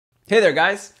Hey there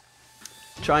guys!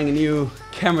 Trying a new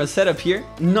camera setup here.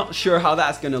 Not sure how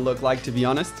that's gonna look like, to be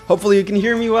honest. Hopefully you can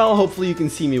hear me well, hopefully you can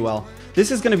see me well.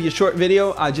 This is gonna be a short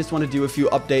video. I just want to do a few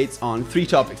updates on 3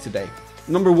 topics today.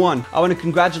 Number 1, I want to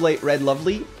congratulate Red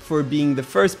Lovely for being the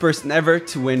first person ever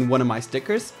to win one of my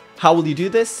stickers. How will you do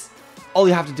this? All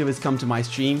you have to do is come to my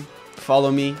stream,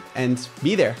 follow me, and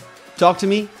be there. Talk to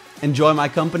me, enjoy my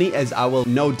company, as I will,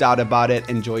 no doubt about it,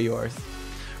 enjoy yours.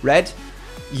 Red,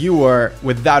 you were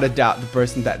without a doubt the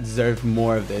person that deserved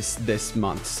more of this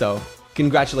month. So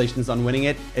congratulations on winning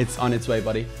it. It's on its way,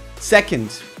 buddy.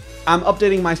 Second, I'm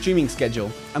updating my streaming schedule.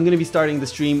 I'm going to be starting the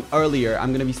stream earlier.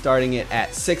 I'm going to be starting it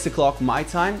at 6 o'clock my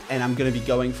time, and I'm going to be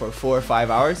going for 4 or 5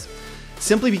 hours.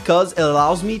 Simply because it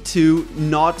allows me to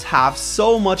not have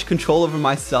so much control over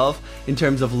myself in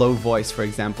terms of low voice, for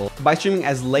example. By streaming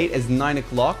as late as 9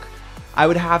 o'clock, I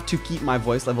would have to keep my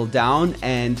voice level down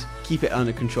and keep it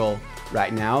under control.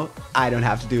 Right now, I don't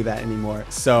have to do that anymore,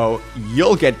 so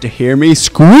you'll get to hear me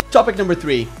scream. Topic number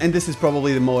 3, and this is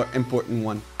probably the more important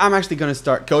one. I'm actually going to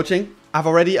start coaching. I've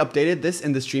already updated this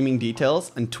in the streaming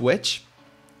details on Twitch,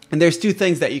 and there's 2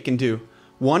 things that you can do.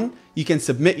 1, you can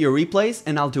submit your replays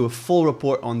and I'll do a full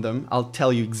report on them. I'll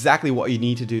tell you exactly what you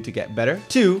need to do to get better.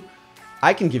 2,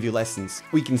 I can give you lessons.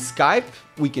 We can Skype,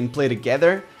 we can play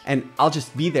together, and I'll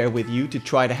just be there with you to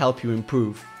try to help you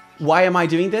improve. Why am I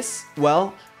doing this?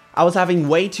 Well, I was having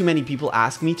way too many people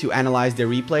ask me to analyze their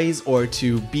replays or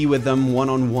to be with them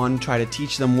one-on-one, try to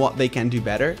teach them what they can do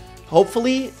better.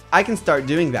 Hopefully, I can start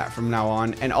doing that from now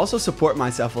on and also support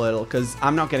myself a little, because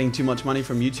I'm not getting too much money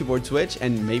from YouTube or Twitch,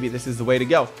 and maybe this is the way to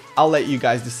go. I'll let you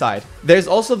guys decide. There's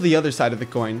also the other side of the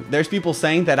coin. There's people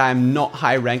saying that I'm not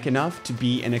high rank enough to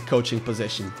be in a coaching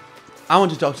position. I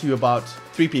want to talk to you about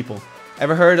 3 people.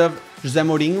 Ever heard of José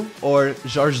Mourinho or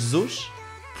Jorge Jesus?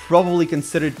 Probably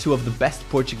considered 2 of the best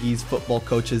Portuguese football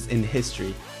coaches in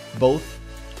history. Both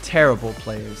terrible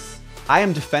players. I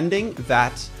am defending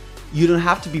that you don't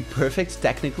have to be perfect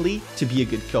technically to be a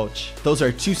good coach. Those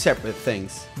are 2 separate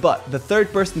things. But the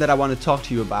 3rd person that I want to talk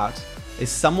to you about is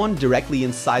someone directly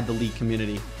inside the league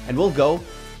community. And we'll go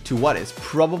to what is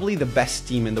probably the best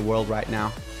team in the world right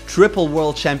now. Triple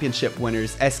World Championship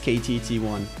winners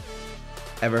SKTT1.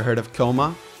 Ever heard of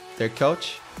Coma, their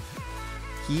coach?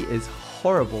 He is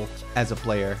horrible as a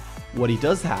player. What he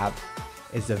does have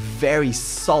is a very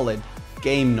solid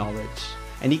game knowledge,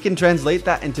 and he can translate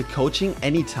that into coaching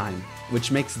anytime,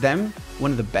 which makes them one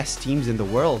of the best teams in the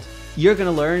world. You're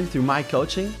gonna learn through my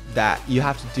coaching that you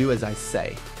have to do as I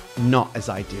say, not as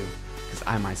I do, because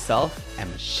I myself am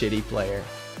a shitty player,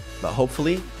 but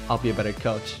hopefully I'll be a better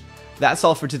coach. That's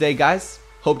all for today, guys.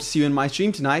 Hope to see you in my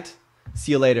stream tonight.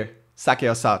 See you later.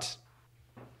 Sakeios Out.